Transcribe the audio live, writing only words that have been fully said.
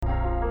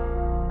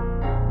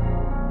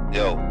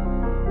Yo,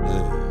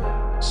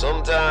 Yeah,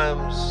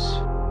 sometimes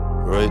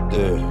right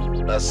there.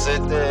 I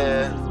sit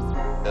there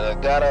and I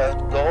gotta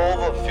go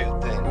over a few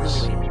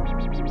things.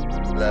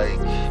 Like,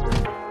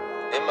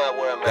 am I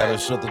where I'm Gotta at?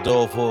 shut the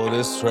door for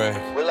this track.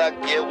 Will I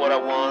get what I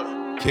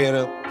want?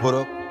 Can't put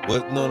up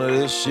with none of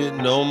this shit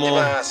no Am more.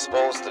 I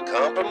supposed to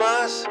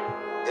compromise?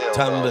 Hell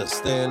Time no. to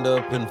stand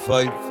up and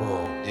fight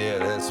for. Yeah,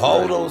 that's All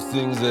right. those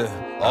things that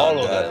All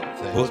I of got them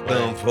things, put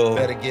down man. for.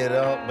 Better get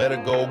up, better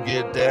go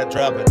get that,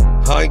 drop it.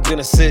 I ain't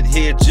gonna sit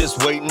here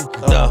just waiting.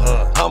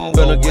 Uh-huh. I'm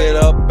gonna Go get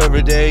wait. up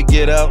every day,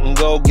 get out and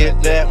go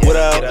get that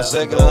without get a up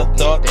second and go of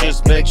thought. get that,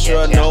 Just make sure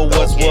I know go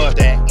what's get what.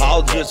 that, get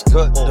I'll that. just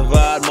cut, Boom.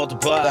 divide,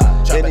 multiply.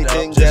 Chop it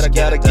Anything up, that I just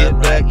gotta get it get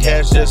done back, right.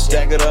 cash, just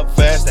stack it up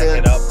fast Stack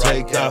and it up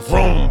right, take yeah. off.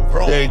 Vroom.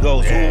 There he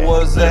goes. Yeah. Who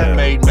was that? Yeah.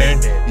 Made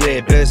man.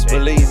 Yeah, best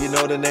believe you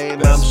know the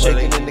name. I'm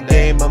shaking in the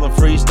game. I'm a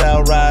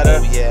freestyle rider.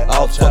 Oh, yeah.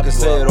 I'll chop fucking you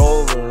say up. it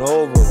over and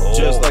over,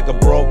 just like a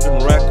broken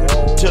record,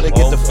 till they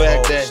get the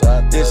fact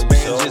that this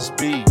man just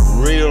be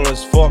real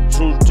as fuck,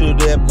 true to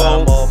their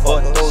bone.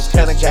 But those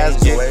kind of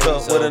guys get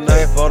cut with a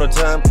knife all the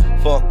time.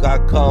 Fuck, I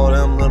call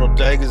them little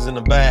daggers in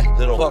the back.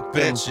 Fuck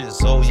bitches,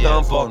 oh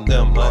yeah, Stomp fuck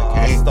them like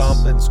I ants.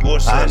 stomp and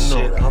squish I that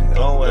know shit. that. I'm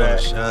done with Gonna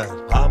that.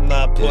 shine. I'm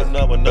not putting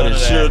up with But none of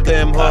it's that. sure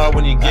damn hard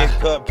when you get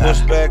cut,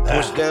 push back,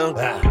 push down.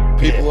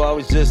 People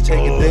always just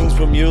taking things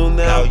from you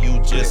Now now. you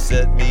just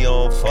set me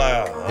on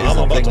fire. Here's I'm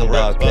the about thing to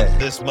about rip up that.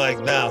 this mic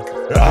now.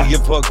 I could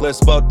give a fuck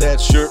less about that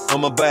shirt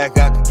on my back.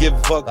 I could give a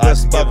fuck I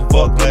less could about give the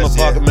a fuck fuck in my less,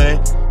 yeah. pocket,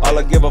 man. All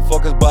I give a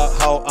fuck is about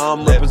how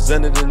I'm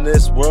represented in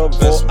this world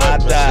before Let's I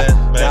die.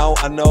 represent, man. Now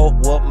I know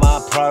what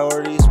my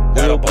priorities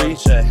Got a will be.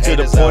 bunch of To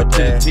the haters point, out to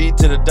the there. T,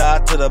 to the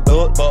dot, to the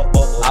bullet.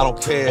 I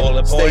don't care.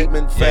 Bullet point.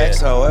 Statement,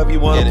 facts, Yeah. however you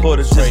wanna Get it put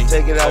it. straight. Just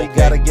take it how you Okay.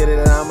 gotta get it,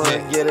 and I'm gonna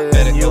Yeah. get it.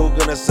 Let And it you go.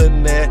 gonna sit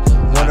in there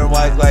wondering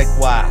why, like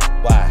why?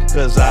 Why?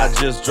 Cause I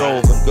just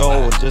drove and go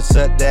and just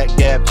set that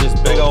gap,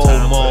 just big No old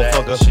time for that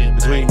motherfucker shit,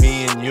 between man.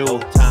 me and you. No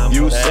time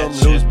You for that some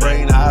shit, loose man.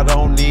 brain, I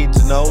don't need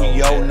to know your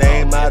yeah,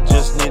 name. oh, I yeah,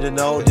 just oh, need to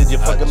know. okay. Did you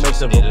I fucking make just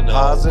some need to know.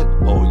 deposit?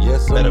 Oh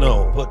yes or Better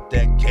no? put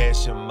that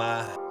cash in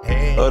my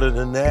hand. Other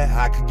than that,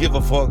 I could give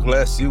a fuck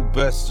less. You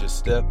best just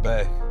step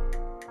back.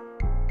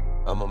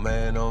 I'm a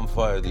man on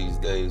fire these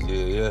days,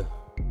 yeah.